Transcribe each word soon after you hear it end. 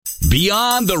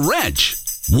Beyond the Wrench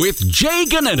with Jay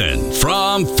Gunnanen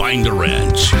from Find a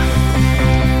Wrench.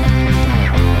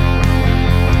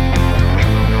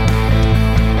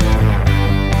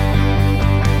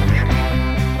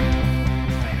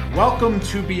 Welcome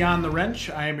to Beyond the Wrench.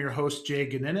 I am your host, Jay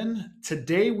Gunnanen.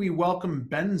 Today we welcome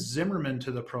Ben Zimmerman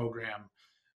to the program.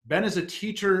 Ben is a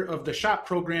teacher of the shop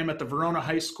program at the Verona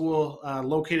High School,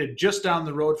 located just down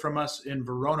the road from us in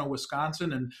Verona,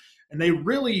 Wisconsin. And they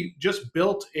really just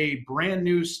built a brand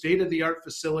new state-of-the-art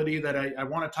facility that I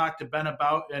want to talk to Ben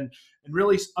about and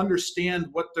really understand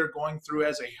what they're going through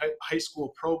as a high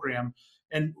school program.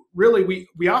 And really,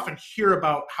 we often hear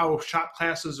about how shop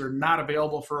classes are not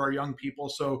available for our young people.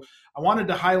 So I wanted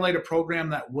to highlight a program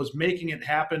that was making it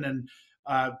happen. And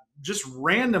just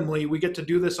randomly, we get to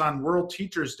do this on World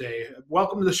Teachers Day.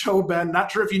 Welcome to the show, Ben.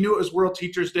 Not sure if you knew it was World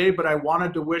Teachers Day, but I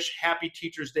wanted to wish Happy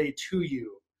Teachers Day to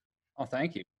you. Oh,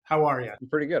 thank you. How are you? I'm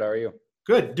pretty good. How are you?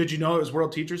 Good. Did you know it was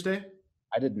World Teachers Day?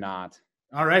 I did not.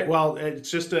 All right. Well,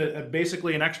 it's just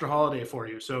basically an extra holiday for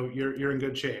you. So you're in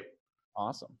good shape.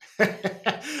 Awesome.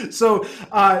 So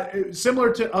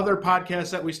similar to other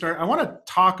podcasts that we start, I want to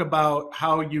talk about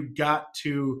how you got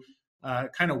to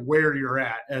kind of where you're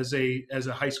at as a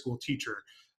high school teacher.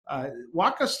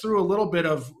 Walk us through a little bit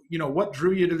of, what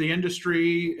drew you to the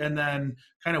industry and then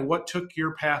kind of what took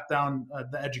your path down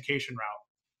the education route.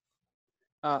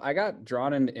 I got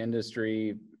drawn into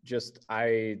industry.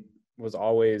 I was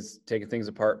always taking things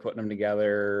apart, putting them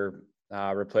together,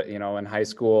 in high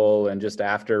school and just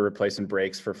after, replacing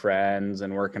brakes for friends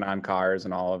and working on cars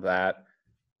and all of that.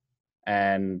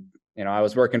 And, I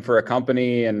was working for a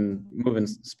company and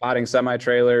spotting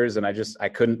semi-trailers, and I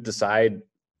couldn't decide.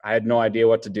 I had no idea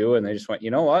what to do. And they just went,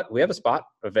 you know what? We have a spot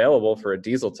available for a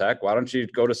diesel tech. Why don't you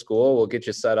go to school? We'll get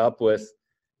you set up with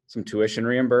some tuition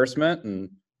reimbursement. And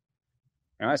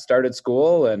I started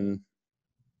school and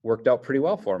worked out pretty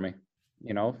well for me.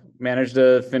 Managed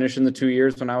to finish in the 2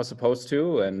 years when I was supposed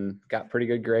to and got pretty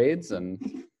good grades, and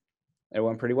it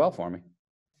went pretty well for me.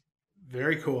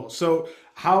 Very cool. So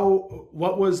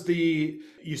you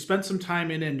spent some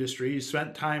time in industry, you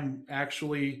spent time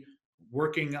actually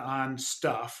working on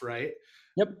stuff, right?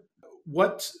 Yep.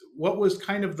 What was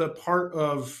kind of the part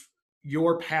of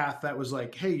your path that was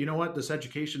like, hey, you know what, this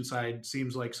education side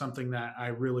seems like something that I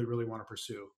really, really want to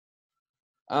pursue?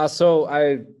 So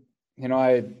I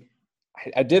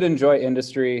did enjoy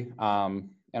industry. And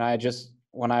I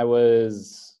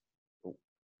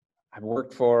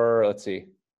worked for, I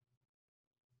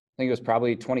think it was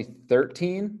probably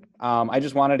 2013. I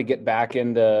just wanted to get back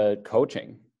into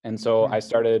coaching. And so I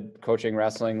started coaching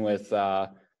wrestling with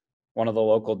one of the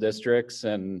local districts,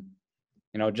 and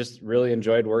just really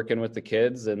enjoyed working with the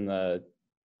kids. And the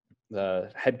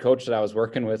head coach that I was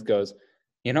working with goes,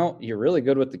 you're really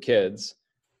good with the kids,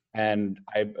 and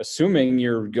I'm assuming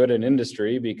you're good in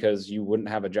industry because you wouldn't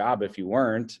have a job if you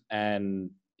weren't. And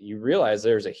you realize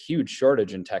there's a huge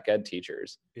shortage in tech ed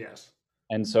teachers. Yes.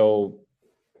 And so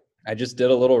I just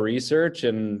did a little research,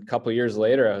 and a couple of years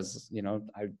later, I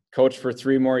coached for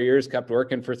 3 more years, kept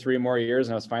working for 3 more years.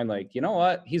 And I was finally like, you know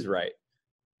what? He's right.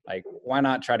 Like, why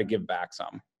not try to give back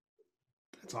some?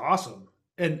 That's awesome.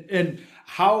 And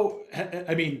how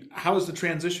has the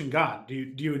transition gone? Do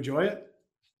you enjoy it?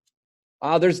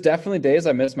 There's definitely days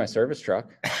I miss my service truck.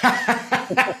 There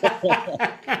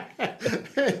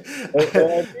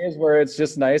are days where it's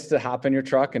just nice to hop in your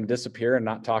truck and disappear and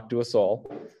not talk to a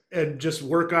soul. And just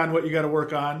work on what you got to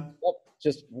work on. Yep.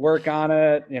 Just work on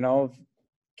it.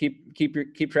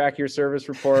 Keep track of your service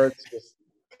reports. Just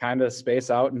kind of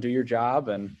space out and do your job.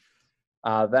 And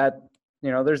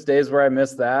there's days where I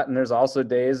miss that, and there's also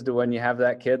days to when you have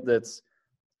that kid that's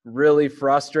really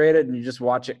frustrated and you just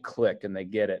watch it click and they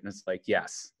get it, and it's like,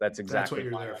 yes, that's exactly what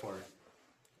you're there for.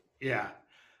 Yeah.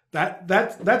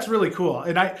 That's really cool.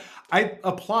 And I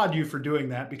applaud you for doing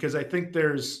that, because I think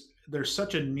there's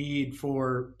such a need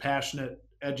for passionate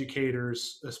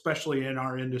educators, especially in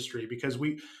our industry, because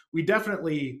we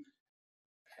definitely,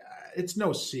 it's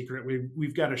no secret,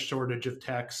 we've got a shortage of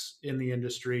techs in the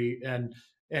industry, and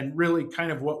really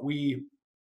kind of what we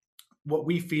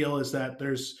feel is that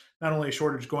there's not only a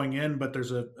shortage going in, but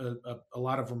there's a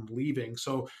lot of them leaving.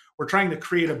 So we're trying to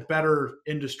create a better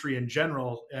industry in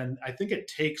general. And I think it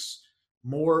takes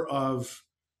more of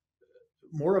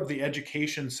the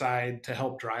education side to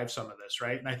help drive some of this,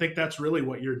 right? And I think that's really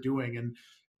what you're doing.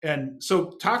 And so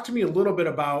talk to me a little bit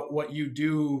about what you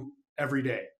do every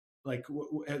day. Like,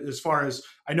 as far as,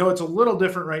 I know it's a little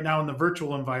different right now in the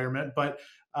virtual environment, but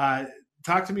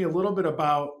talk to me a little bit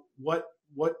about what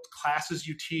classes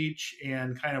you teach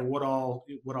and kind of what all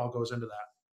goes into that.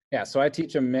 Yeah, so I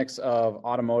teach a mix of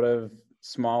automotive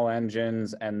small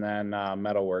engines, and then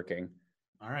metalworking.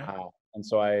 All right. And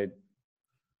so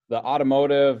the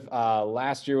automotive,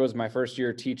 last year was my first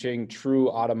year teaching true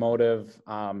automotive.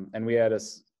 And we had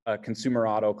a consumer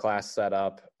auto class set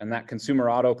up, and that consumer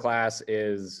auto class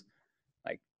is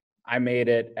like, I made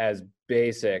it as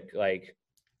basic, like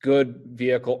good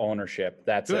vehicle ownership.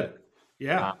 That's Good. it.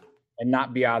 Yeah. And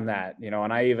not beyond that,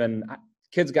 and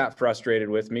kids got frustrated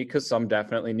with me because some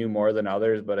definitely knew more than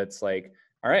others, but it's like,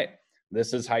 all right,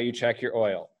 this is how you check your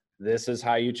oil. This is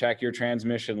how you check your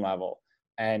transmission level,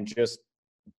 and just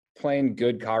plain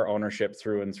good car ownership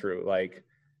through and through. Like,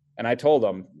 and I told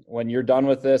them, when you're done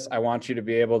with this, I want you to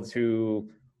be able to,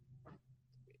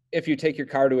 if you take your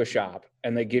car to a shop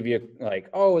and they give you like,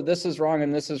 oh, this is wrong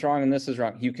and this is wrong and this is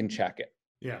wrong, you can check it.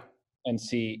 Yeah. And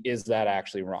see, is that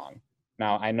actually wrong?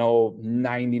 Now, I know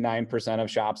 99% of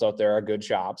shops out there are good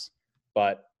shops,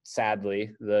 but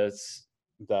sadly, the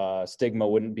stigma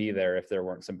wouldn't be there if there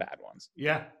weren't some bad ones.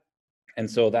 Yeah. And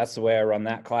so that's the way I run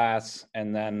that class.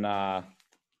 And then I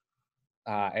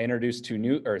introduced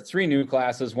three new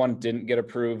classes. One didn't get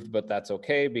approved, but that's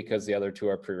okay because the other two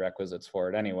are prerequisites for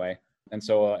it anyway. And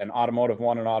so an automotive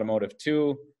 1 and automotive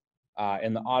 2.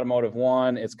 In the automotive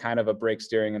 1, it's kind of a brake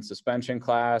steering and suspension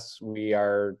class. We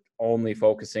are only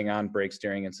focusing on brake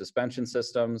steering and suspension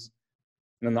systems.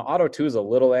 And then the auto 2 is a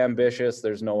little ambitious.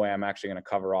 There's no way I'm actually going to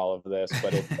cover all of this,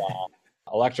 but it's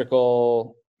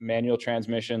electrical, manual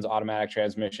transmissions, automatic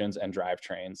transmissions, and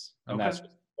drivetrains. And that's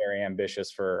very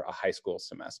ambitious for a high school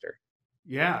semester.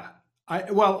 Yeah.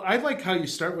 I like how you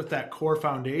start with that core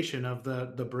foundation of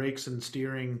the brakes and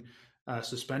steering,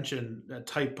 suspension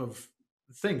type of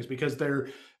things, because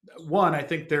I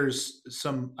think there's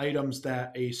some items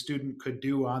that a student could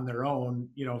do on their own,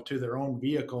 to their own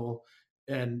vehicle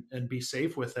and be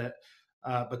safe with it.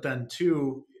 But then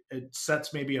 2, it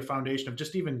sets maybe a foundation of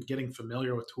just even getting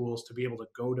familiar with tools to be able to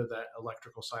go to that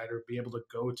electrical side or be able to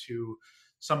go to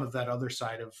some of that other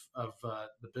side of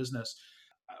the business.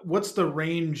 What's the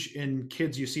range in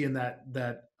kids you see in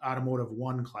that automotive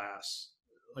 1 class?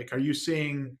 Like, are you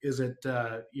seeing, is it,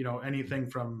 anything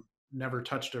from never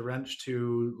touched a wrench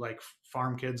to like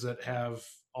farm kids that have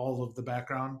all of the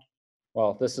background?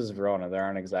 Well, this is Verona. There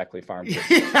aren't exactly farm kids.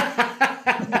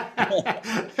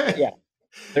 Yeah.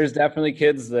 There's definitely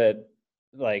kids that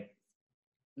like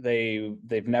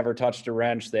they've never touched a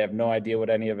wrench. They have no idea what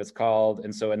any of it's called.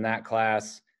 And so in that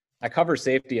class, I cover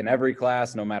safety in every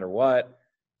class, no matter what.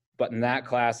 But in that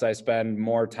class, I spend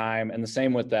more time, and the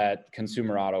same with that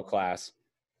consumer auto class.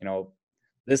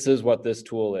 This is what this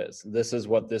tool is. This is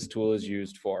what this tool is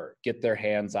used for. Get their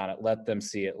hands on it. Let them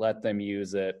see it. Let them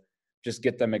use it. Just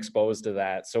get them exposed to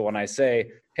that. So when I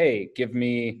say, hey,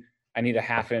 I need a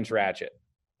 1/2-inch ratchet,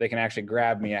 they can actually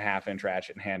grab me a 1/2-inch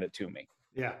ratchet and hand it to me.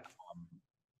 Yeah.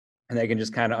 And they can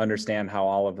just kind of understand how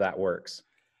all of that works.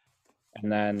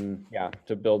 And then,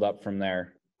 to build up from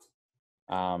there,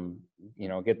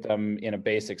 get them in a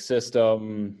basic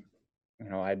system.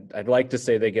 I'd like to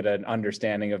say they get an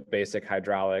understanding of basic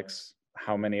hydraulics.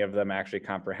 How many of them actually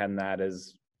comprehend that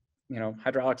is,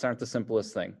 hydraulics aren't the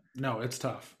simplest thing. No, it's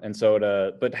tough. And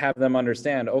so but have them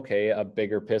understand, okay, a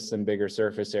bigger piston, bigger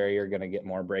surface area, you're going to get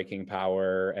more braking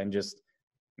power, and just,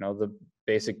 the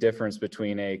basic difference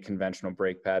between a conventional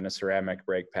brake pad and a ceramic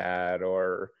brake pad,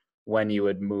 or when you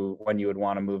would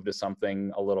want to move to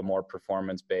something a little more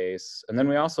performance based. And then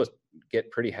we also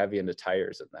get pretty heavy into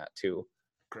tires in that too.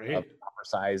 Great. Of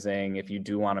sizing, if you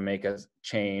do want to make a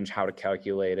change, how to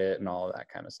calculate it, and all of that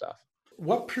kind of stuff.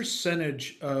 What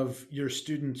percentage of your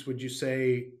students would you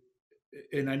say,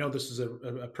 and I know this is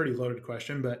a pretty loaded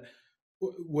question, but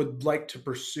would like to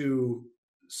pursue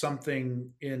something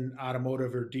in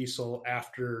automotive or diesel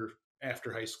after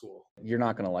high school? You're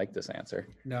not going to like this answer.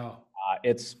 No.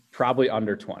 It's probably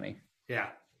under 20. Yeah.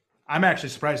 I'm actually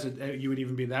surprised that you would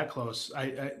even be that close.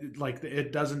 I like,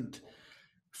 it doesn't,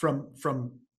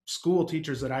 from school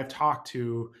teachers that I've talked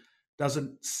to,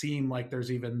 doesn't seem like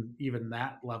there's even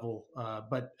that level.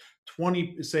 But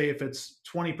say if it's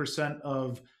 20%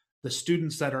 of the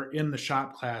students that are in the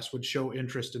shop class would show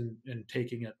interest in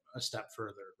taking it a step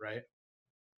further, right?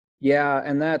 Yeah.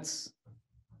 And that's,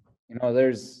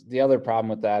 there's the other problem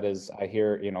with that is I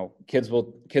hear, kids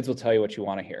will tell you what you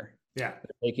want to hear. Yeah.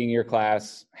 They're taking your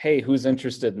class. Hey, who's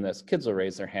interested in this? Kids will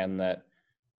raise their hand that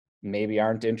maybe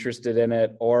aren't interested in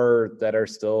it, or that are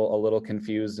still a little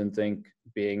confused and think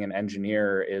being an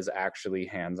engineer is actually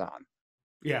hands-on.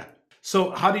 Yeah. So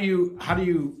how do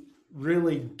you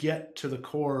really get to the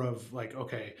core of like,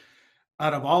 okay,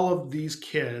 out of all of these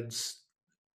kids,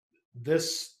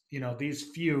 these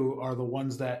few are the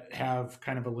ones that have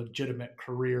kind of a legitimate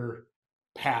career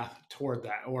path toward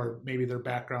that, or maybe their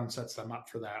background sets them up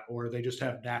for that, or they just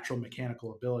have natural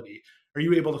mechanical ability. Are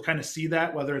you able to kind of see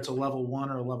that, whether it's a level 1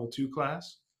 or a level 2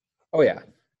 class? Oh yeah.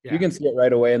 Yeah. You can see it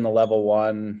right away in the level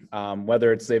 1,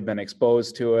 whether it's they've been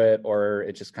exposed to it or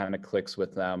it just kind of clicks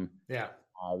with them. Yeah.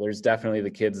 There's definitely the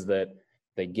kids that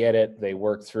they get it, they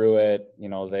work through it,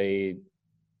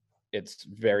 it's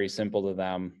very simple to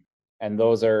them. And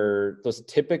those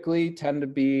typically tend to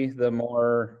be the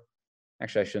more,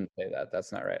 actually, I shouldn't say that.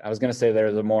 That's not right. I was going to say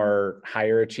they're the more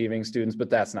higher achieving students,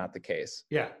 but that's not the case.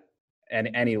 Yeah.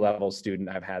 And any level student,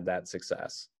 I've had that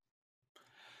success.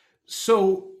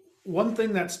 So one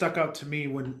thing that stuck out to me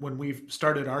when we've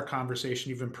started our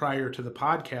conversation, even prior to the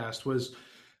podcast, was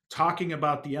talking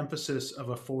about the emphasis of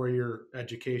a 4-year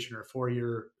education or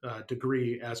 4-year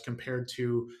degree as compared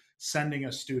to sending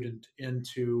a student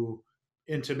into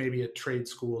maybe a trade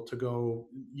school to go,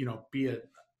 be an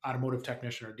automotive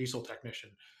technician or diesel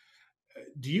technician.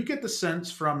 Do you get the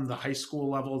sense from the high school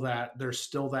level that there's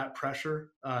still that pressure,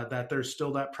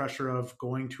 of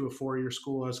going to a 4-year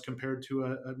school as compared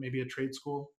to maybe a trade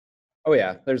school? Oh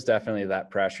yeah, there's definitely that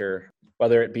pressure,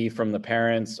 whether it be from the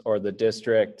parents or the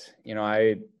district.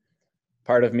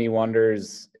 Part of me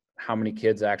wonders how many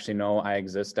kids actually know I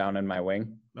exist down in my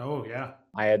wing. Oh yeah.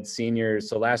 I had seniors.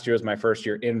 So last year was my first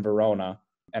year in Verona,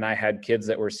 and I had kids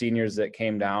that were seniors that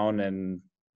came down and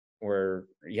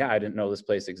I didn't know this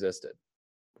place existed.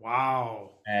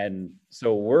 Wow. And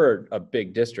so we're a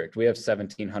big district. We have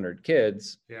 1,700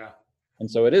 kids. Yeah. And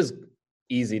so it is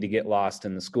easy to get lost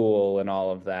in the school and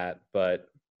all of that. But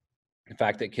the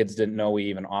fact that kids didn't know we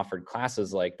even offered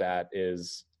classes like that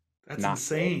that's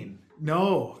insane.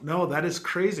 No, that is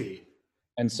crazy.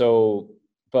 And so,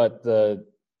 but the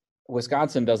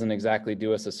Wisconsin doesn't exactly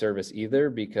do us a service either,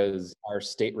 because our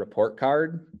state report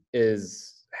card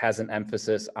has an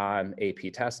emphasis on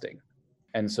AP testing.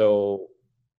 And so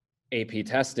AP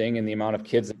testing and the amount of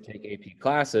kids that take AP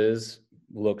classes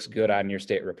looks good on your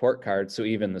state report card. So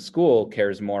even the school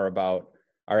cares more about,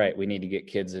 all right, we need to get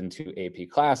kids into AP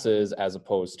classes as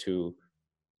opposed to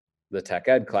the tech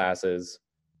ed classes.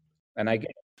 And I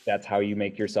get that's how you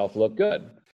make yourself look good.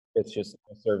 It's just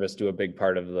a service to a big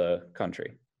part of the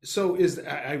country. So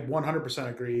I 100%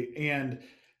 agree. And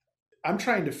I'm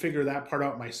trying to figure that part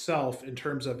out myself in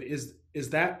terms of, is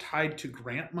that tied to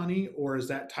grant money, or is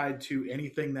that tied to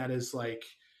anything that is like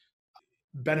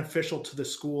beneficial to the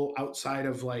school outside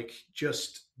of like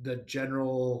just the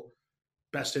general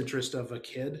best interest of a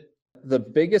kid? The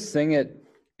biggest thing, it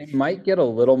might get a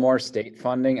little more state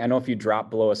funding. I know if you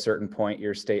drop below a certain point,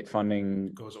 your state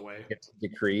funding goes away, gets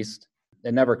decreased.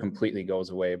 It never completely goes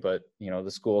away, but the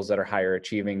schools that are higher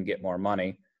achieving get more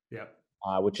money. Yeah.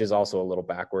 Which is also a little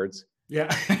backwards.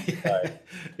 Yeah. But,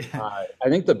 I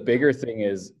think the bigger thing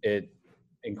is it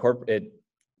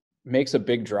makes a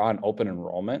big draw on open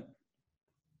enrollment.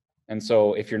 And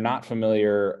so if you're not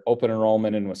familiar, open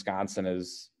enrollment in Wisconsin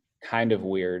is kind of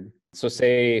weird. So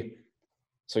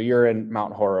you're in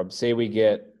Mount Horeb. Say we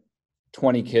get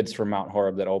 20 kids from Mount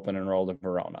Horeb that open enrolled in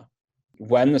Verona.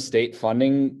 When the state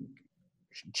funding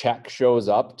check shows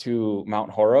up to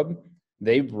Mount Horeb,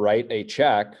 they write a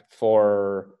check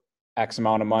for X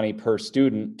amount of money per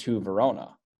student to Verona.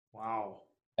 Wow.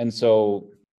 And so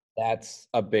that's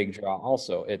a big draw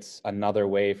also. It's another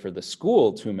way for the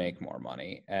school to make more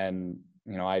money. And,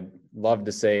 I'd love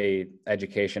to say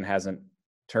education hasn't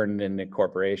turned into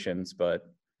corporations, but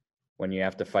when you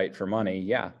have to fight for money,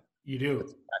 yeah, you do.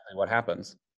 That's exactly what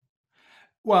happens.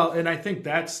 Well, and I think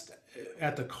that's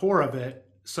at the core of it.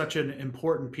 Such an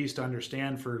important piece to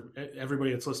understand for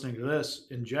everybody that's listening to this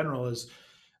in general is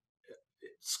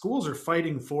schools are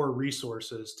fighting for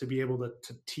resources to be able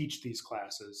to teach these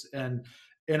classes. And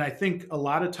I think a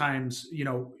lot of times,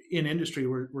 in industry,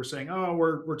 we're saying, oh,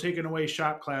 we're taking away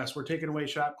shop class. We're taking away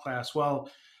shop class. Well,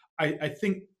 I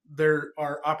think there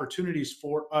are opportunities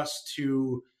for us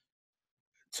to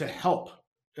help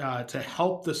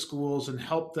the schools and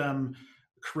help them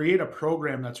create a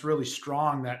program that's really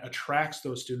strong, that attracts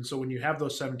those students. So when you have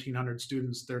those 1,700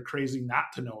 students, they're crazy not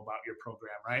to know about your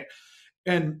program, right?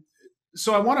 And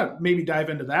so I want to maybe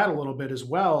dive into that a little bit as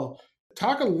well.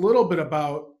 Talk a little bit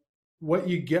about what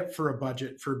you get for a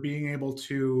budget for being able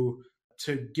to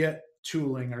get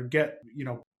tooling or get,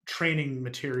 training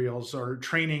materials or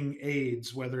training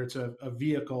aids, whether it's a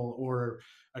vehicle or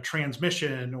a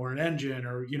transmission or an engine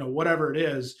or, whatever it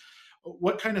is.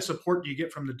 What kind of support do you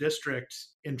get from the district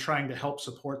in trying to help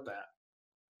support that?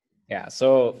 Yeah.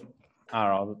 So I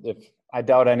don't know, I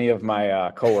doubt any of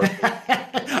my coworkers.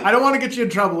 I don't want to get you in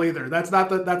trouble either. That's not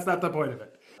the point of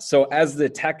it. So as the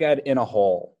tech ed in a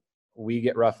whole, we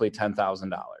get roughly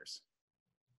 $10,000.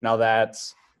 Now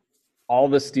that's all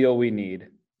the steel we need,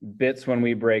 bits when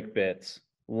we break bits,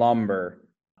 lumber,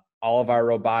 all of our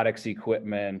robotics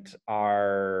equipment,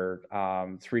 our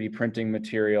 3D printing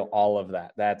material, all of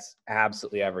that. That's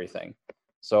absolutely everything.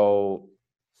 So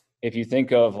if you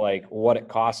think of like what it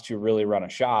costs to really run a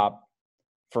shop,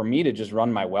 for me to just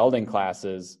run my welding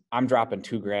classes, I'm dropping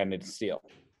 $2,000 in steel.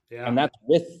 Yeah. And that's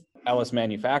with Ellis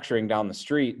Manufacturing down the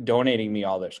street donating me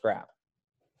all their scrap.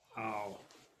 Oh.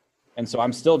 And so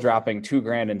I'm still dropping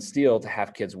 $2,000 in steel to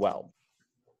have kids weld.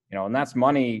 And that's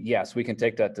money. Yes, we can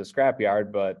take that to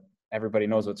scrapyard, but everybody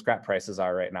knows what scrap prices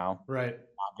are right now. Right.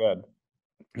 Not good.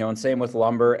 And same with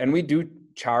lumber. And we do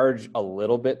charge a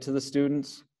little bit to the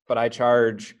students, but I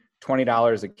charge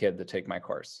 $20 a kid to take my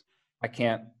course. I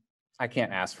can't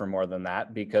ask for more than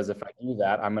that, because if I do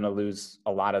that, I'm going to lose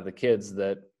a lot of the kids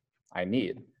that I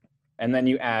need. And then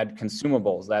you add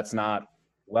consumables. That's not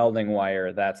welding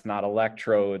wire. That's not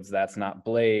electrodes. That's not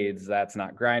blades. That's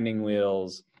not grinding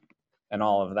wheels and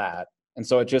all of that. And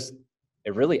so it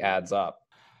really adds up.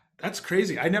 That's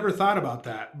crazy. I never thought about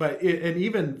that. But and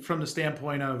even from the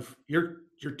standpoint of you're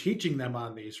teaching them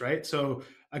on these, right? So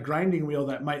a grinding wheel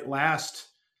that might last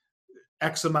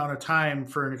X amount of time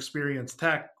for an experienced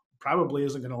tech probably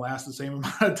isn't going to last the same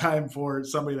amount of time for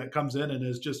somebody that comes in and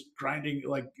is just grinding,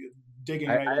 like digging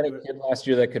right I had into a kid last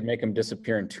year that could make them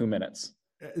disappear in 2 minutes.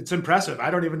 It's impressive.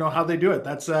 I don't even know how they do it.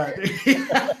 That's but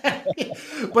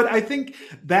I think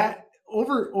that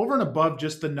over and above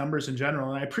just the numbers in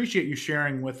general, and I appreciate you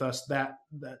sharing with us that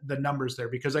the numbers there,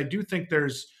 because I do think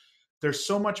there's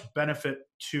so much benefit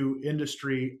to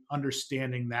industry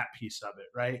understanding that piece of it,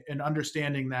 right? And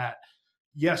understanding that,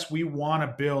 yes, we want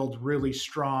to build really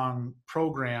strong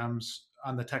programs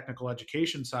on the technical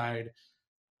education side,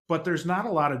 but there's not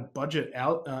a lot of budget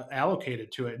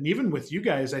allocated to it. And even with you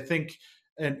guys, I think,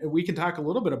 and we can talk a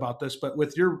little bit about this, but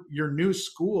with your new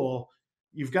school,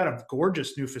 you've got a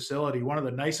gorgeous new facility, one of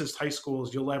the nicest high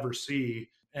schools you'll ever see.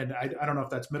 And I don't know if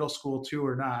that's middle school too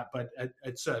or not, but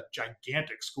it's a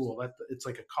gigantic school. It's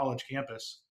like a college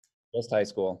campus. Just high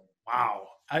school. Wow.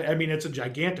 I mean, it's a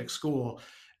gigantic school.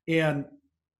 And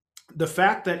the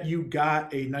fact that you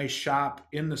got a nice shop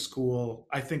in the school,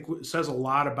 I think says a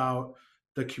lot about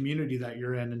the community that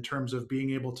you're in terms of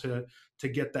being able to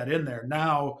get that in there.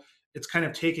 Now it's kind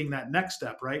of taking that next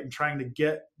step, right? And trying to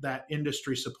get that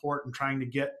industry support and trying to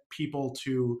get people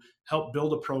to help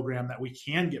build a program that we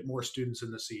can get more students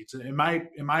in the seats. Am I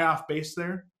off base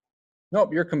there?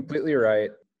 Nope, you're completely right.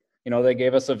 They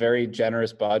gave us a very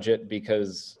generous budget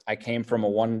because I came from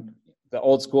the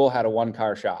old school had a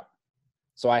 1-car shop.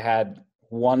 So I had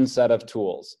one set of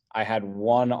tools. I had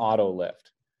one auto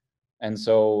lift. And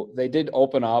so they did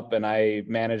open up, and I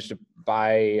managed to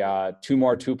buy 2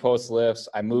 more 2-post lifts.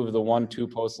 I moved the 1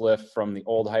 2-post lift from the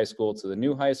old high school to the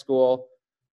new high school,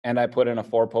 and I put in a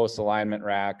 4-post alignment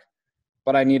rack.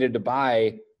 But I needed to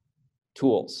buy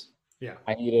tools. Yeah.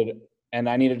 I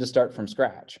needed to start from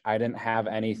scratch. I didn't have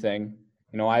anything.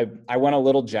 I went a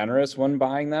little generous when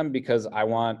buying them because I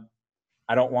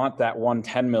don't want that 1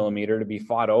 10mm to be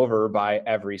fought over by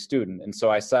every student. And so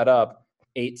I set up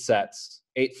 8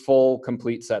 full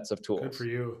complete sets of tools. Good for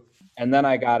you. And then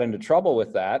I got into trouble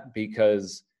with that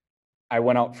because I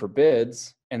went out for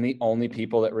bids and the only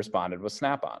people that responded was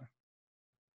Snap-on.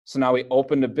 So now we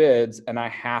opened the bids and I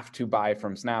have to buy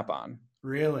from Snap-on.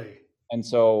 Really? And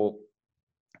so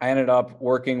I ended up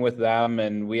working with them,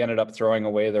 and we ended up throwing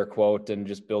away their quote and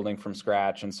just building from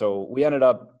scratch. And so we ended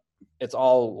up, it's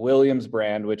all Williams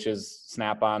brand, which is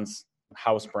Snap-on's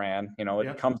house brand.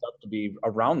 It comes up to be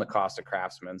around the cost of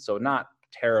Craftsman, so not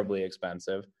terribly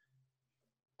expensive.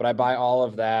 But I buy all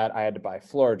of that. I had to buy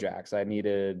floor jacks. I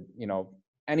needed,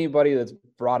 anybody that's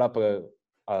brought up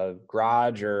a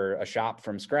garage or a shop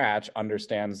from scratch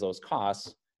understands those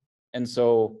costs. And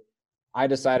so I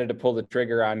decided to pull the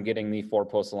trigger on getting the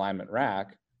 4-post alignment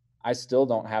rack. I still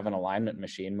don't have an alignment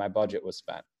machine. My budget was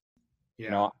spent.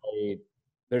 Yeah.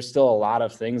 There's still a lot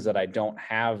of things that I don't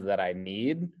have that I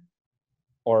need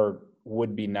or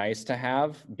would be nice to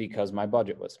have because my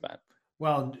budget was spent.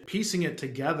 Well, piecing it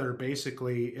together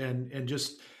basically, and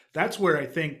just that's where I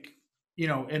think,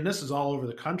 and this is all over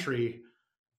the country,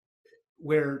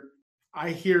 where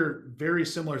I hear very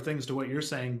similar things to what you're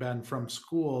saying, Ben, from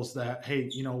schools that, hey,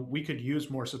 we could use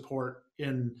more support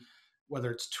in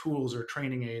whether it's tools or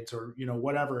training aids or,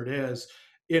 whatever it is.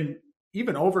 In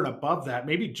even over and above that,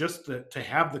 maybe just to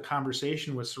have the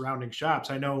conversation with surrounding shops.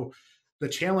 I know the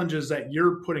challenges that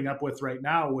you're putting up with right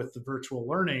now with the virtual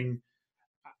learning.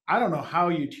 I don't know how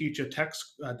you teach a tech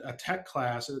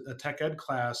class, a tech ed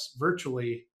class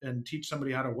virtually, and teach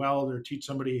somebody how to weld or teach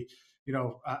somebody,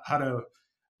 how to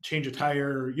change a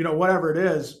tire, whatever it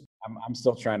is. I'm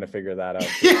still trying to figure that out.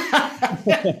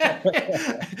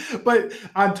 But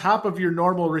on top of your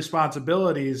normal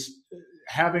responsibilities,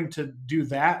 having to do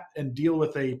that and deal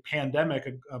with a pandemic,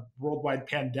 a worldwide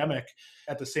pandemic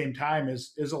at the same time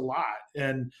is a lot.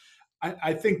 And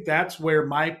I think that's where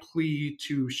my plea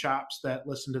to shops that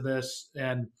listen to this,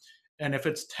 and if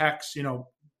it's techs,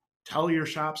 tell your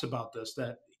shops about this,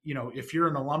 that, if you're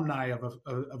an alumni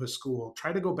of a school,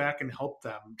 try to go back and help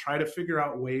them, try to figure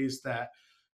out ways that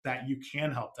you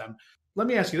can help them. Let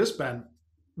me ask you this, Ben.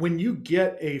 When you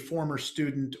get a former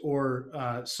student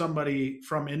or somebody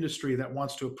from industry that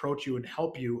wants to approach you and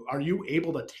help you, are you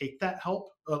able to take that help,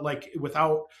 like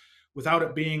without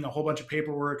it being a whole bunch of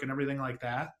paperwork and everything like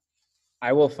that?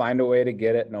 I will find a way to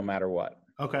get it no matter what.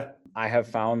 Okay. I have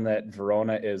found that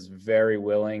Verona is very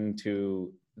willing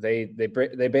to, they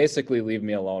basically leave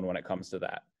me alone when it comes to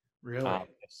that. Really?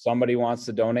 If somebody wants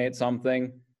to donate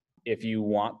something, if you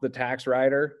want the tax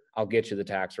rider, I'll get you the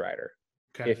tax rider.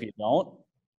 Okay. If you don't,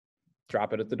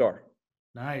 drop it at the door.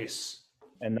 Nice.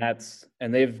 And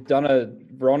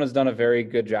Verona's done a very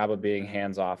good job of being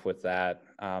hands off with that.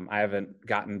 I haven't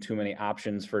gotten too many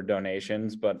options for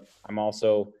donations, but I'm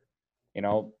also,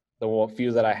 the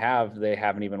few that I have, they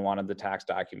haven't even wanted the tax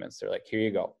documents. They're like, here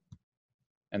you go.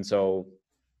 And so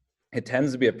it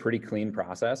tends to be a pretty clean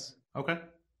process. Okay.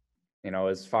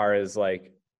 As far as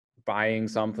like buying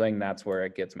something, that's where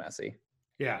it gets messy.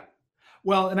 Yeah.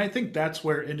 Well, and I think that's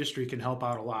where industry can help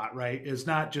out a lot, right? Is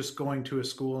not just going to a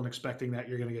school and expecting that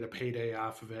you're going to get a payday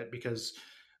off of it, because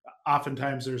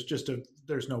oftentimes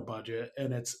there's no budget,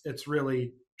 and it's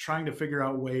really trying to figure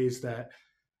out ways that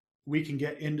we can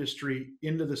get industry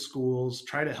into the schools,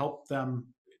 try to help them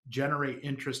generate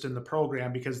interest in the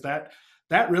program, because that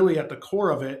really at the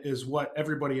core of it is what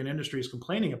everybody in industry is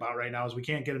complaining about right now, is we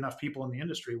can't get enough people in the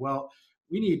industry. Well,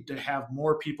 we need to have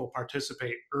more people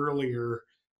participate earlier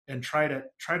and try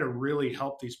to really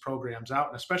help these programs out.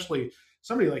 And especially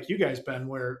somebody like you guys, Ben,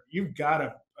 where you've got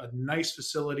a nice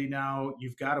facility now,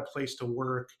 you've got a place to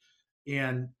work,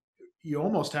 and you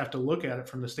almost have to look at it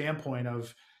from the standpoint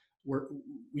of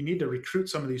we need to recruit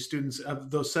some of these students, of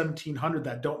those 1,700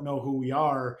 that don't know who we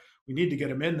are. We need to get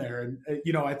them in there. And,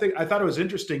 I thought it was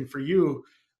interesting for you,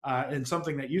 and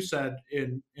something that you said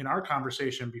in our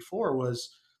conversation before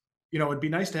was, it'd be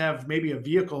nice to have maybe a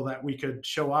vehicle that we could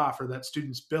show off, or that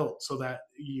students built, so that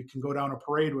you can go down a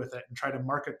parade with it and try to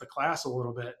market the class a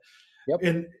little bit. Yep.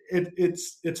 And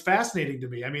it's fascinating to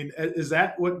me. I mean, is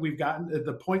that what we've gotten,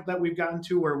 the point that we've gotten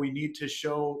to, where we need to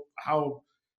show how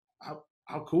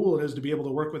cool it is to be able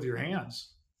to work with your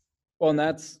hands? Well, and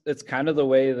it's kind of the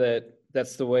way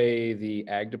that's the way the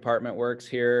ag department works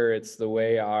here. It's the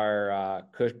way our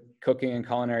cooking and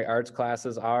culinary arts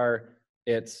classes are.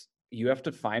 You have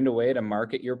to find a way to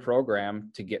market your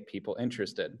program to get people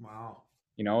interested. Wow.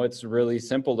 It's really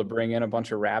simple to bring in a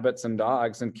bunch of rabbits and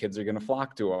dogs, and kids are going to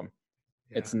flock to them.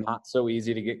 Yeah. It's not so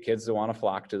easy to get kids to want to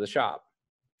flock to the shop.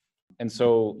 And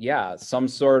so, yeah, some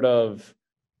sort of,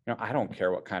 I don't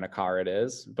care what kind of car it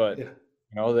is, but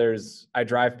I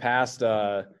drive past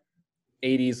a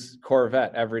 80s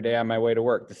Corvette every day on my way to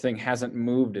work. The thing hasn't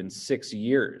moved in 6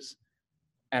 years.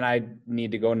 And I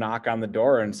need to go knock on the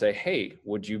door and say, hey,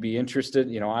 would you be interested?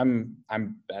 I'm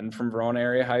Ben from Verona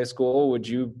Area High School. Would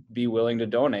you be willing to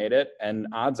donate it? And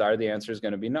odds are the answer is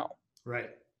going to be no. Right.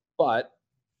 But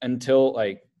I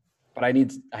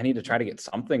need to try to get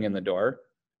something in the door.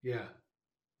 Yeah.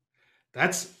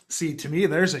 To me,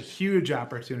 there's a huge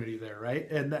opportunity there,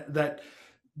 right? And that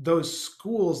those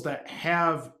schools that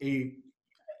have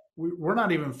we're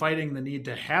not even fighting the need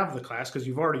to have the class, because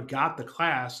you've already got the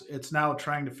class. It's now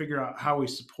trying to figure out how we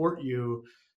support you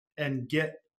and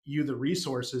get you the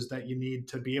resources that you need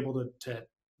to be able to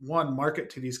one,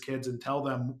 market to these kids and tell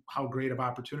them how great of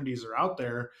opportunities are out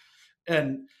there.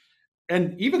 And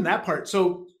even that part.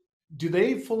 So do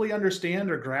they fully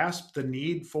understand or grasp the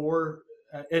need for,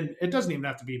 and it doesn't even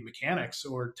have to be mechanics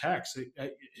or techs,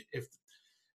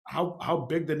 how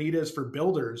big the need is for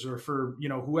builders or for,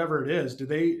 whoever it is. Do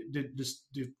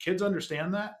kids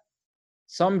understand that?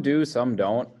 Some do, some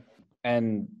don't.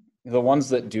 And the ones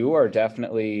that do are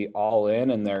definitely all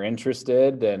in, and they're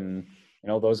interested. And,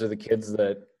 those are the kids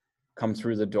that come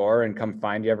through the door and come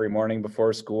find you every morning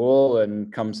before school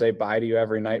and come say bye to you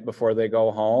every night before they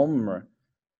go home. Or,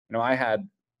 I had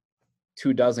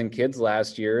 24 kids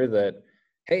last year that,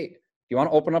 hey, you want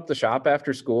to open up the shop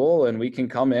after school and we can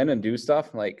come in and do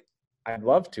stuff? Like, I'd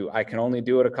love to. I can only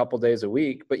do it a couple days a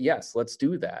week, but yes, let's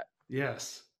do that.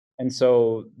 Yes. And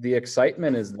so the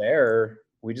excitement is there.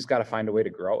 We just got to find a way to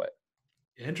grow it.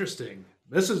 Interesting.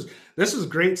 This is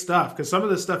great stuff, because some of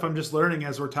this stuff I'm just learning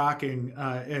as we're talking.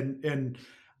 And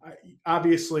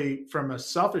obviously from a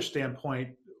selfish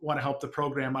standpoint, want to help the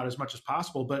program out as much as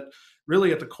possible, but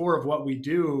really at the core of what we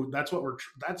do, that's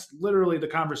literally the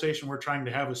conversation we're trying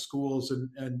to have with schools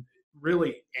and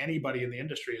really anybody in the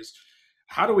industry is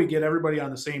how do we get everybody on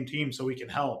the same team so we can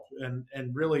help and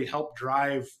really help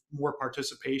drive more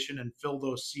participation and fill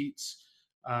those seats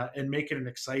and make it an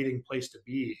exciting place to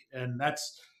be. And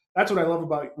that's what I love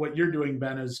about what you're doing,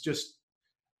 Ben, is just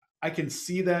I can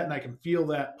see that and I can feel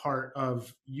that part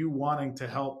of you wanting to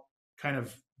help kind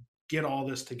of get all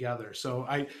this together. So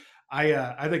I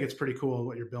think it's pretty cool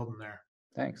what you're building there.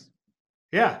 Thanks.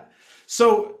 Yeah.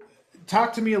 So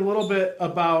talk to me a little bit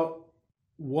about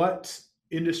what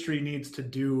industry needs to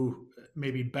do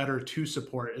maybe better to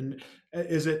support. And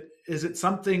is it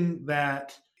something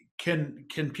that can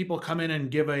people come in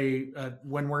and give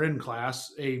when we're in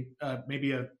class,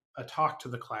 maybe a talk to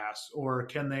the class, or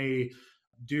can they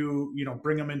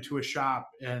bring them into a shop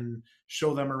and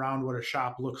show them around what a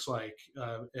shop looks like?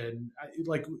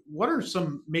 What are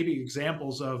some maybe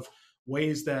examples of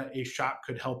ways that a shop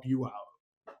could help you out?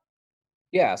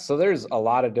 Yeah, so there's a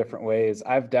lot of different ways.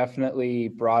 I've definitely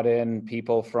brought in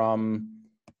people from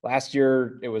last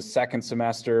year. It was second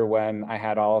semester when I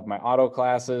had all of my auto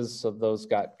classes, so those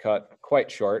got cut quite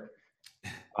short.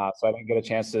 So I didn't get a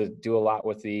chance to do a lot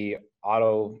with the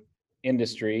auto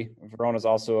industry. Verona is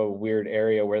also a weird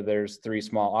area where there's 3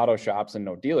 small auto shops and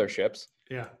no dealerships.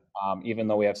 Yeah. Even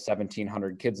though we have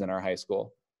 1,700 kids in our high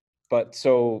school. But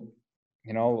so,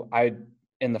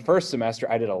 in the first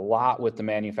semester, I did a lot with the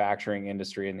manufacturing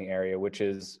industry in the area, which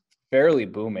is fairly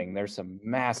booming. There's some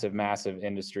massive, massive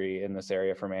industry in this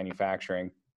area for manufacturing.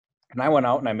 And I went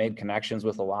out and I made connections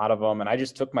with a lot of them. And I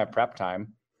just took my prep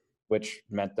time, which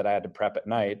meant that I had to prep at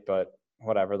night, but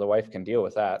whatever, the wife can deal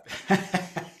with that.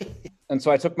 And so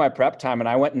I took my prep time and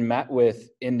I went and met with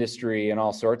industry and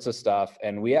all sorts of stuff.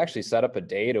 And we actually set up a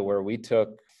day to where we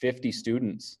took 50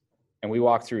 students and we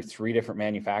walked through 3 different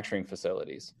manufacturing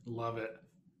facilities. Love it.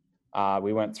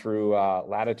 We went through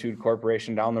Latitude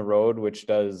Corporation down the road, which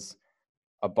does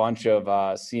a bunch of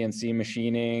CNC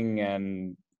machining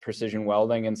and precision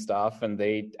welding and stuff. And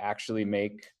they actually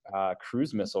make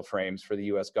cruise missile frames for the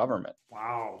US government.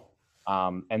 Wow.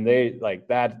 And they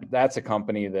that's a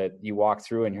company that you walk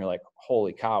through and you're like,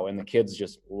 holy cow. And the kids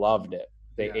just loved it.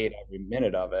 They ate every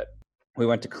minute of it. We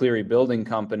went to Cleary Building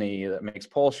Company that makes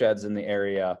pole sheds in the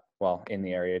area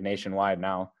nationwide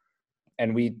now.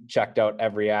 And we checked out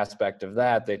every aspect of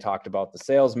that. They talked about the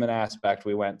salesman aspect.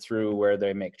 We went through where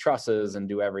they make trusses and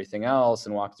do everything else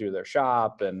and walked through their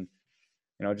shop and,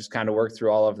 just kind of worked through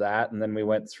all of that. And then we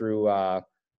went through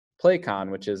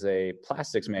Playcon, which is a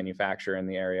plastics manufacturer in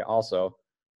the area also.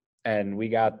 And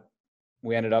we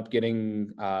ended up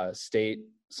getting state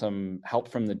some help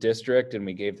from the district, and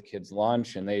we gave the kids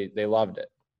lunch and they loved it.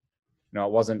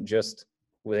 It wasn't just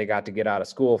they got to get out of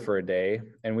school for a day,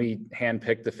 and we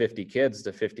handpicked the 50 kids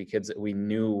that we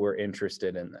knew were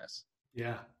interested in this.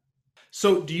 Yeah.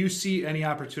 So do you see any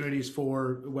opportunities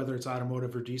for whether it's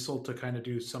automotive or diesel to kind of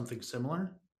do something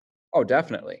similar? Oh,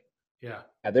 definitely. Yeah.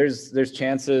 There's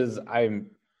chances.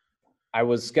 I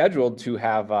was scheduled to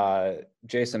have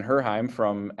Jason Herheim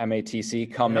from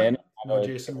MATC come in and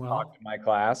Jason talk to my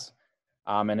class.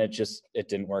 And it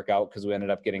didn't work out because we ended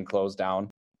up getting closed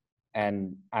down.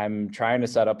 And I'm trying to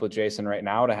set up with Jason right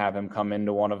now to have him come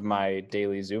into one of my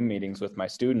daily Zoom meetings with my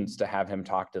students to have him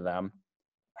talk to them,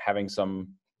 having some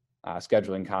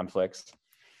scheduling conflicts,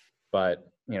 but,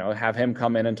 have him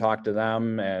come in and talk to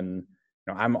them. And,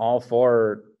 I'm all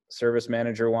for service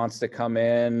manager wants to come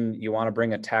in. You want to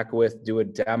bring a tech do a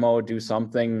demo, do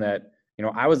something that,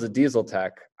 I was a diesel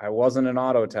tech. I wasn't an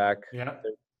auto tech. Yeah.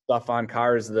 There's stuff on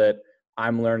cars that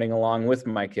I'm learning along with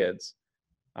my kids.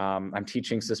 I'm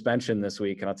teaching suspension this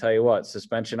week, and I'll tell you what,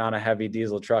 suspension on a heavy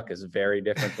diesel truck is very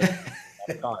different than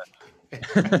a car.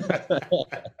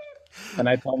 And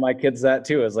I tell my kids that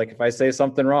too. It's like, if I say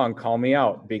something wrong, call me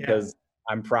out because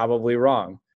I'm probably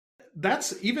wrong. That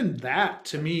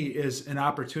to me is an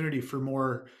opportunity for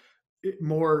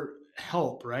more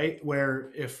help, right?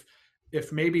 Where if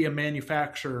maybe a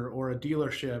manufacturer or a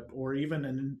dealership or even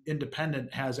an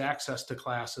independent has access to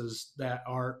classes that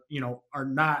are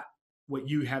not what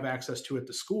you have access to at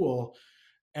the school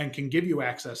and can give you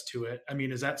access to it. I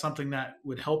mean, is that something that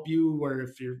would help you, or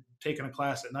if you're taking a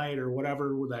class at night or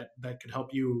whatever, that could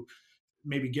help you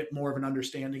maybe get more of an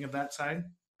understanding of that side?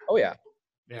 Oh yeah.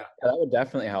 Yeah. That would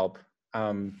definitely help.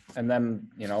 And then,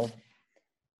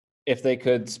 if they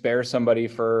could spare somebody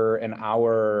for an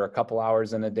hour or a couple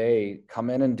hours in a day, come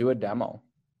in and do a demo.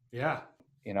 Yeah.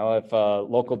 If a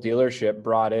local dealership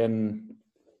brought in,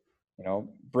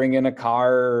 bring in a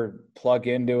car, plug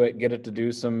into it, get it to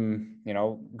do some,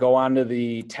 go onto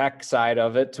the tech side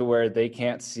of it to where they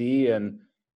can't see and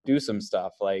do some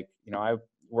stuff. Like, I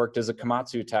worked as a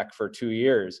Komatsu tech for 2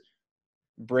 years.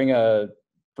 Bring a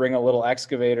little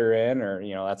excavator in, or,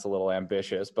 that's a little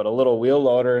ambitious, but a little wheel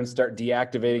loader, and start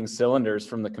deactivating cylinders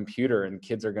from the computer, and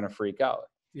kids are going to freak out.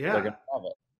 Yeah. They're going to love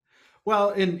it.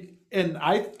 Well, and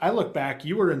I look back,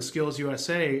 you were in Skills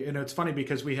USA, and it's funny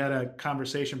because we had a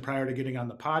conversation prior to getting on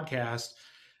the podcast,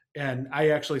 and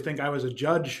I actually think I was a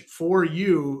judge for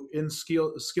you in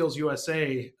Skills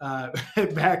USA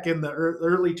back in the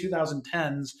early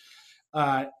 2010s.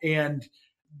 And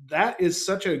that is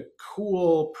such a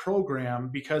cool program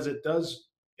because it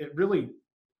really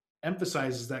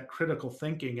emphasizes that critical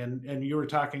thinking. And you were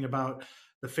talking about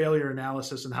the failure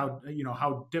analysis and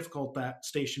how difficult that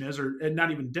station is, and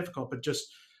not even difficult, but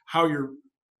just how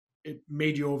it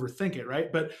made you overthink it.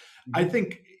 Right. But I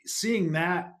think seeing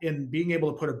that and being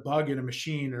able to put a bug in a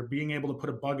machine, or being able to put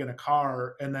a bug in a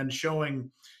car, and then showing,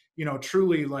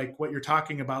 truly like what you're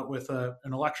talking about with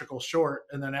an electrical short,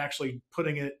 and then actually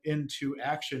putting it into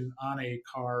action on a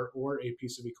car or a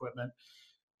piece of equipment,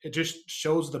 it just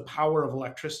shows the power of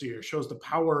electricity, or shows the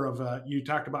power of, you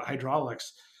talked about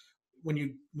hydraulics. When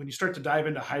you start to dive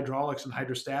into hydraulics and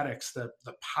hydrostatics, the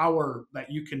power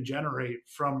that you can generate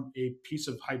from a piece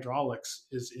of hydraulics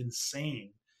is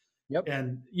insane. Yep.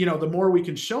 And, the more we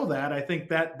can show that, I think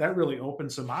that really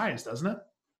opens some eyes, doesn't it?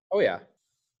 Oh yeah.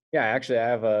 Yeah. Actually,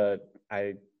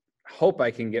 I hope I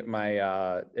can get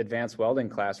my advanced welding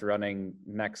class running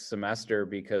next semester,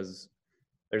 because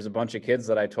there's a bunch of kids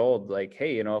that I told, like,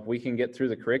 hey, if we can get through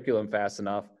the curriculum fast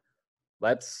enough,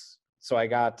 so I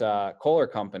got Kohler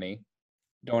Company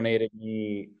donated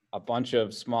me a bunch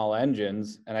of small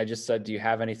engines, and I just said, do you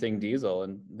have anything diesel?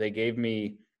 And they gave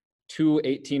me 2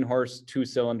 18-horse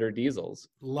 2-cylinder diesels.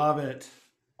 Love it.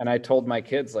 And I told my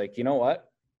kids, like, you know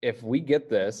what? If we get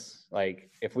this,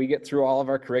 like, if we get through all of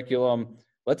our curriculum,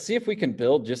 let's see if we can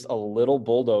build just a little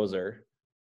bulldozer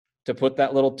to put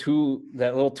that little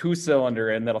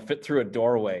 2-cylinder in that'll fit through a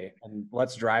doorway, and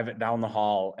let's drive it down the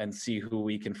hall and see who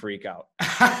we can freak out.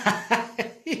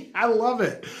 I love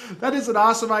it. That is an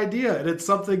awesome idea. And it's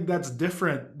something that's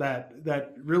different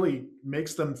that really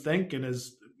makes them think, and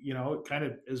is, it kind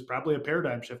of is probably a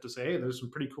paradigm shift to say, hey, there's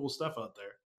some pretty cool stuff out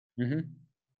there. Mm-hmm.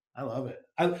 I love it.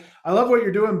 I love what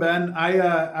you're doing, Ben.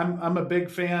 I'm a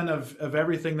big fan of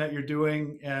everything that you're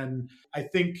doing. And I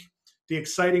think the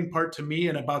exciting part to me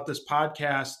and about this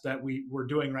podcast that we're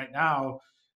doing right now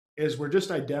is we're just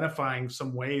identifying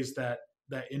some ways that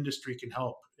industry can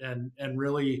help. And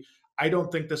really, I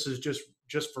don't think this is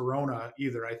just Verona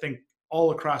either. I think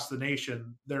all across the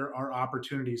nation, there are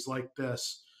opportunities like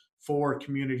this for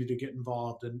community to get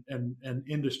involved, and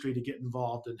industry to get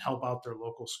involved and help out their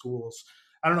local schools.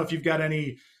 I don't know if you've got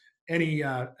any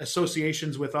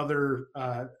associations with other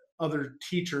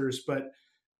teachers, but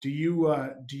do you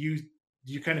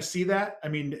kind of see that? I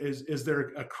mean, is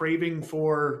there a craving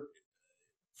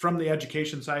from the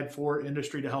education side for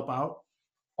industry to help out?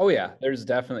 Oh yeah, there's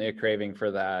definitely a craving for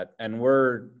that. And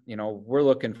we're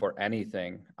looking for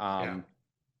anything. I've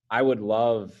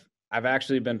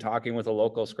actually been talking with a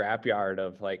local scrapyard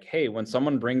of like, hey, when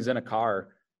someone brings in a car,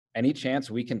 any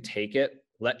chance we can take it,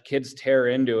 let kids tear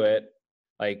into it,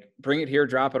 like bring it here,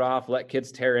 drop it off, let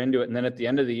kids tear into it. And then at the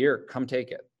end of the year, come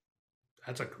take it.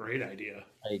 That's a great idea.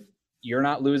 Like, you're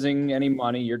not losing any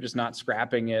money. You're just not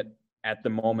scrapping it at the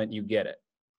moment you get it.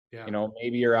 Yeah.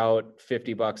 Maybe you're out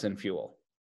 $50 in fuel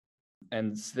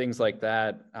and things like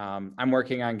that. I'm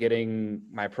working on getting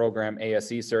my program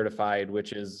ASE certified,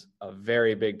 which is a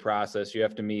very big process. You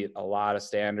have to meet a lot of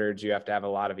standards. You have to have a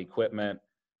lot of equipment,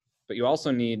 but you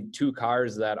also need 2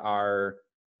 cars that are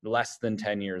less than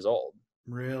 10 years old.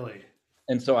 Really?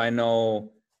 And so I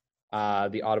know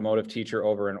the automotive teacher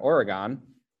over in Oregon,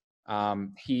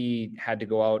 he had to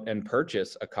go out and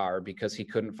purchase a car because he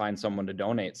couldn't find someone to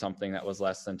donate something that was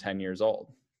less than 10 years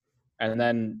old. And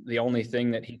then the only thing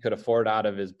that he could afford out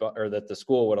of or that the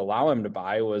school would allow him to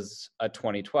buy was a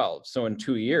 2012. So in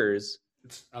 2 years,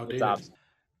 it's outdated.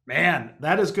 Man,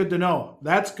 that is good to know.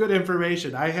 That's good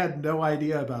information. I had no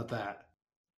idea about that.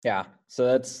 Yeah.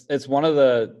 So it's one of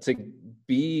to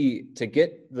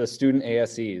get the student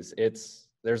ASEs,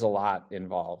 there's a lot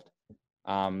involved.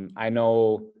 I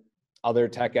know other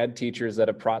tech ed teachers that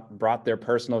have brought their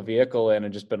personal vehicle in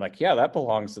and just been like, yeah, that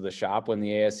belongs to the shop when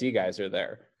the ASE guys are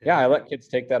there. Yeah, I let kids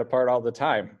take that apart all the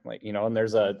time. Like, and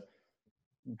there's a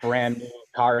brand new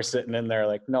car sitting in there.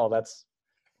 Like, no, that's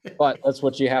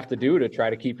what you have to do to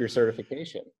try to keep your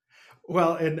certification.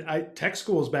 Well, and tech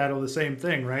schools battle the same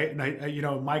thing, right?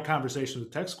 And my conversations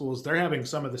with tech schools, they're having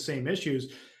some of the same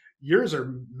issues. Yours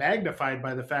are magnified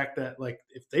by the fact that, like,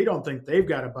 if they don't think they've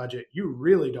got a budget, you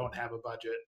really don't have a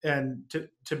budget. And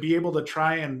to be able to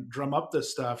try and drum up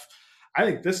this stuff, I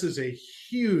think this is a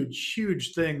huge,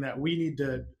 huge thing that we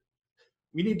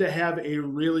need to have a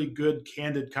really good,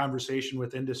 candid conversation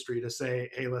with industry to say,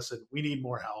 hey, listen, we need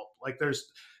more help. Like,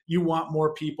 you want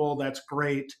more people, that's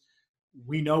great.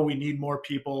 We know we need more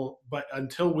people, but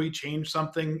until we change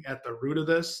something at the root of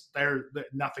this,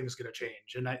 nothing's going to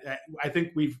change. And I think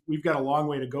we've got a long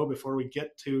way to go before we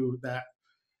get to that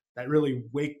really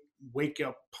wake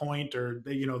up point, or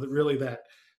really that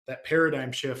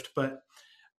paradigm shift. But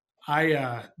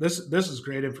this is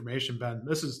great information, Ben.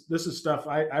 This is stuff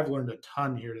I've learned a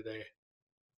ton here today.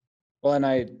 Well, and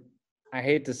I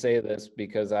hate to say this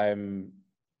because I'm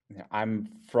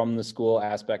from the school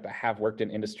aspect. I have worked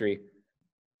in industry,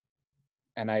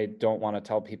 and I don't want to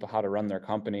tell people how to run their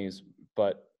companies,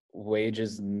 but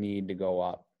wages need to go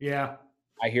up. Yeah.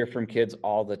 I hear from kids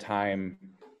all the time,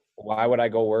 why would I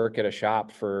go work at a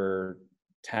shop for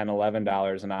 $10,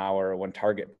 $11 an hour when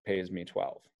Target pays me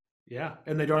 $12? Yeah.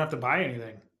 And they don't have to buy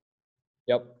anything.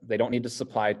 Yep. They don't need to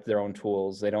supply their own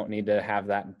tools. They don't need to have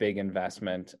that big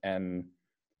investment. And,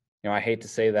 I hate to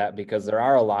say that because there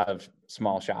are a lot of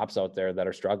small shops out there that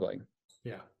are struggling.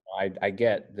 Yeah. I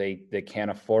get they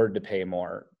can't afford to pay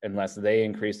more unless they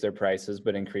increase their prices,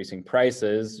 but increasing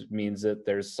prices means that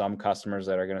there's some customers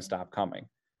that are going to stop coming.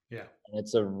 Yeah. And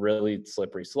it's a really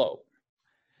slippery slope.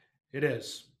 It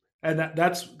is. And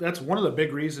that's one of the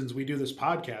big reasons we do this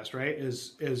podcast, right?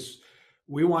 Is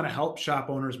we want to help shop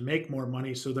owners make more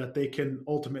money so that they can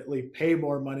ultimately pay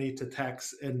more money to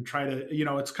techs and try to,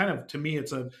 it's kind of, to me,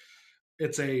 it's a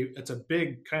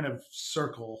big kind of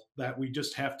circle that we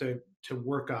just have to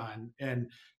work on and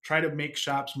try to make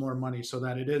shops more money so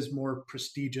that it is more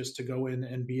prestigious to go in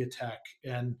and be a tech,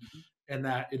 and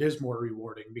that it is more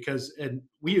rewarding. Because, and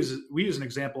we use an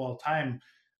example all the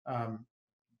time.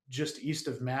 Just east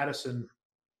of Madison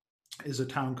is a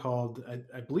town called,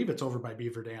 I believe it's over by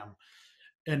Beaver Dam.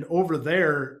 And over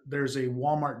there's a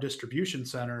Walmart distribution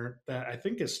center that I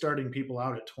think is starting people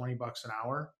out at $20 an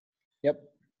hour. Yep.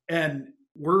 And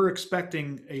we're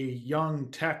expecting a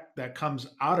young tech that comes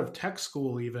out of tech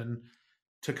school even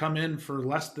to come in for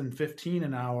less than 15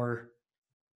 an hour,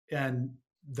 and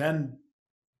then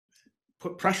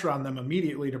put pressure on them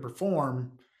immediately to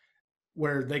perform,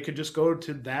 where they could just go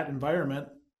to that environment,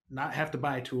 not have to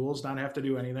buy tools, not have to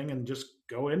do anything, and just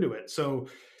go into it. So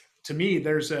to me,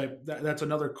 that's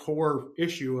another core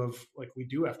issue of, like, we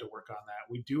do have to work on that.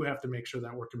 We do have to make sure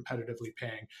that we're competitively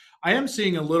paying. I am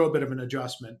seeing a little bit of an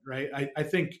adjustment, right? I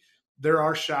think there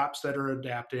are shops that are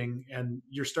adapting, and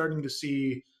you're starting to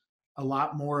see a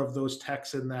lot more of those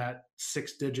techs in that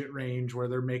 6-digit range where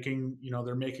they're making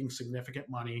significant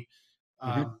money.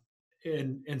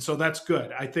 And so that's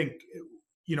good. I think,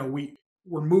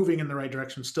 we're moving in the right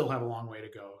direction, still have a long way to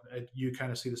go. You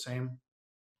kind of see the same?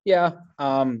 Yeah.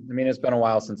 It's been a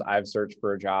while since I've searched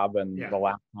for a job, and the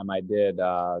last time I did,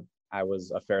 I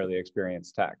was a fairly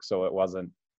experienced tech. So it was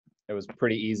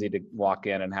pretty easy to walk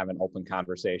in and have an open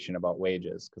conversation about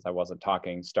wages, because I wasn't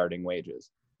talking starting wages.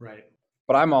 Right.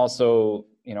 But I'm also,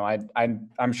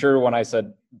 I'm sure when I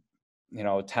said, $10,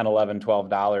 $11,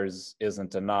 $12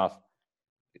 isn't enough,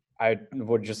 I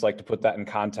would just like to put that in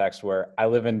context where I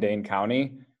live in Dane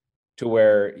County, to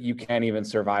where you can't even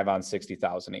survive on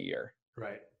 $60,000 a year.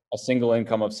 Right. A single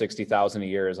income of $60,000 a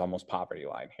year is almost poverty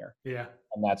line here. Yeah.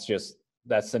 And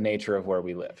that's the nature of where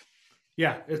we live.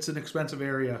 Yeah, it's an expensive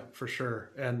area for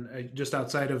sure. And just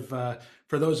outside of,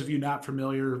 for those of you not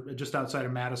familiar, just outside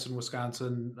of Madison,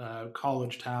 Wisconsin,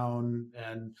 college town,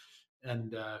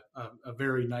 and a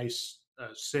very nice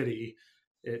city.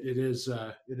 It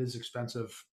is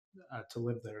expensive to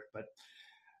live there. But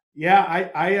yeah,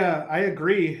 I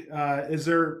agree. Is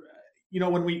there,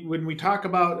 when we talk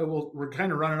about, we're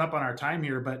kind of running up on our time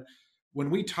here, but when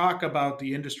we talk about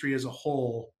the industry as a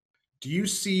whole, do you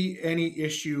see any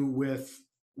issue with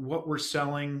what we're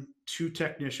selling to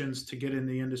technicians to get in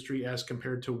the industry as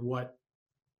compared to what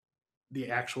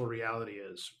the actual reality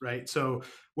is, right? So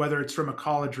whether it's from a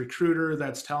college recruiter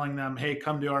that's telling them, hey,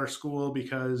 come to our school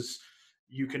because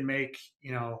you can make,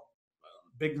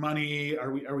 big money.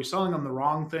 Are we selling them the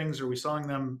wrong things? Are we selling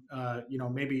them,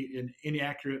 maybe an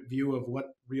inaccurate view of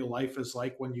what real life is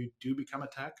like when you do become a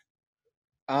tech?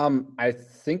 I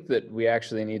think that we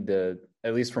actually need to,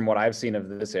 at least from what I've seen of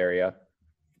this area,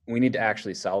 we need to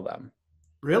actually sell them.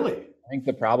 Really? I think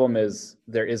the problem is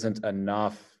there isn't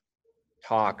enough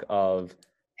talk of,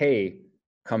 hey,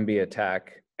 come be a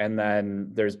tech, And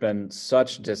then there's been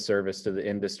such disservice to the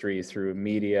industry through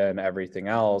media and everything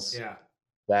else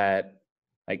that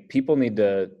like people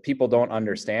don't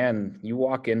understand. You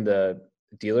walk into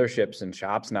dealerships and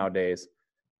shops nowadays,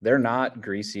 they're not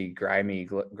greasy, grimy,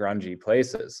 grungy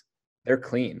places. They're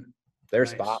clean. They're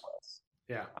spotless.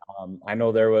 Yeah. I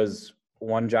know there was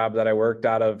one job that I worked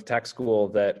out of tech school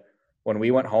that when we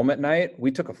went home at night,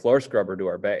 we took a floor scrubber to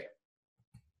our bay.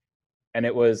 And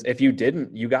it was, if you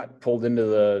didn't, you got pulled into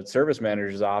the service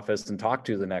manager's office and talked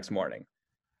to the next morning.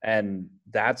 And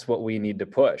that's what we need to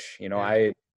push. You know,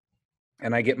 I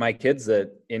get my kids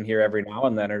that in here every now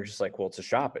and then are just like, well, it's a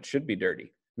shop. It should be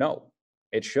dirty. No,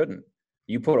 it shouldn't.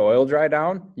 You put oil dry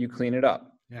down, you clean it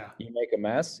up. Yeah. You make a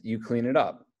mess, you clean it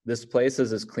up. This place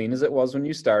is as clean as it was when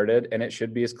you started, and it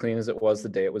should be as clean as it was the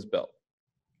day it was built.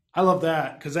 I love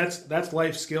that, because that's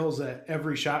life skills that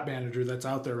every shop manager that's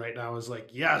out there right now is like,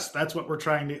 yes, that's what we're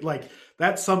trying to like.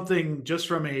 That's something just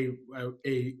from a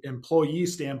employee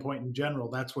standpoint in general.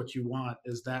 That's what you want,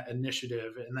 is that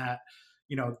initiative and that,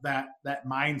 you know, that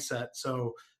mindset.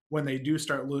 So when they do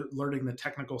start learning the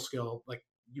technical skill, like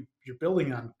you're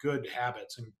building on good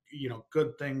habits and, you know,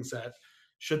 good things that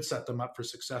should set them up for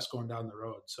success going down the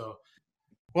road. So.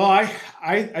 Well,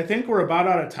 I think we're about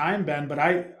out of time, Ben, but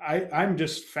I'm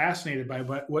just fascinated by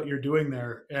what you're doing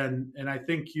there. And I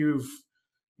think you've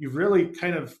really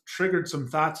kind of triggered some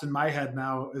thoughts in my head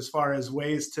now as far as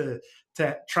ways to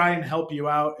try and help you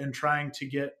out and trying to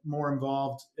get more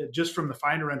involved just from the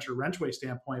Find a Wrench or Wrenchway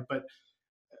standpoint, but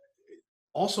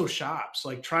also shops,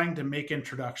 like trying to make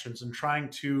introductions and trying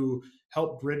to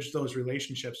help bridge those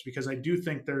relationships, because I do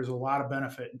think there's a lot of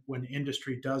benefit when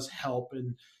industry does help,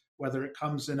 and whether it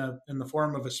comes in the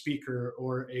form of a speaker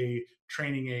or a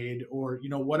training aid or, you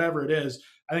know, whatever it is.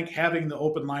 I think having the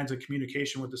open lines of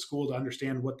communication with the school to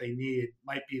understand what they need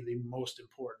might be the most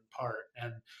important part.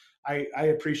 And I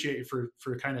appreciate you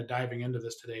for kind of diving into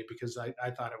this today, because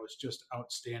I thought it was just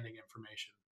outstanding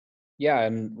information. Yeah,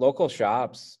 and local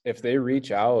shops, if they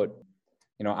reach out,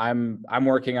 you know, I'm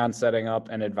working on setting up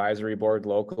an advisory board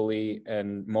locally,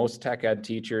 and most tech ed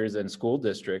teachers and school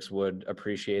districts would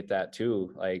appreciate that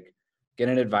too. Like, get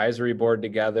an advisory board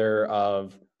together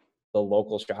of the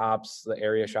local shops, the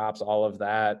area shops, all of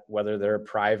that, whether they're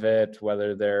private,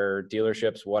 whether they're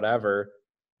dealerships, whatever,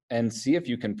 and see if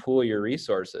you can pool your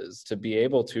resources to be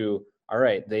able to, all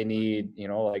right, they need, you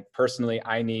know, like personally,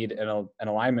 I need an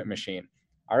alignment machine.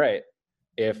 All right,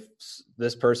 if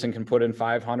this person can put in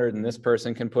 500 and this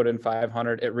person can put in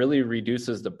 500, it really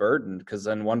reduces the burden, because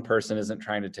then one person isn't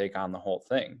trying to take on the whole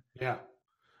thing. Yeah.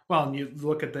 Well, and you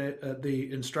look at the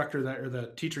instructor or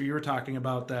the teacher you were talking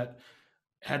about that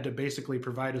had to basically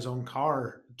provide his own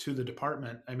car to the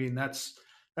department. I mean, that's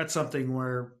something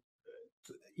where,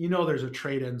 you know, there's a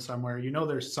trade-in somewhere, you know,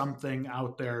 there's something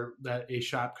out there that a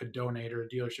shop could donate or a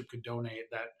dealership could donate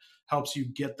that helps you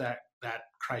get that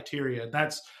criteria.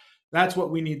 That's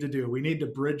what we need to do. We need to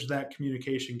bridge that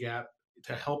communication gap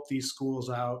to help these schools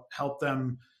out, help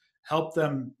them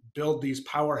build these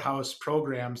powerhouse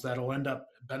programs that'll end up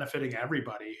benefiting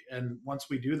everybody. And once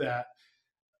we do that,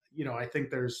 you know, I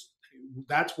think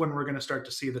that's when we're going to start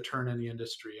to see the turn in the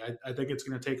industry. I think it's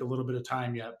going to take a little bit of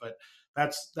time yet, but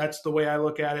that's the way I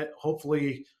look at it.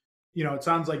 Hopefully, you know, it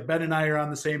sounds like Ben and I are on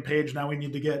the same page. Now we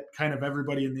need to get kind of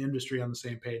everybody in the industry on the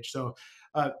same page. So,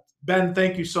 Ben,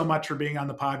 thank you so much for being on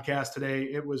the podcast today.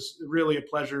 It was really a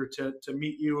pleasure to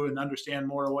meet you and understand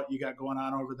more of what you got going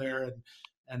on over there,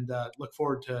 and look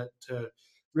forward to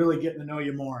really getting to know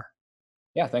you more.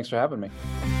 Yeah, thanks for having me.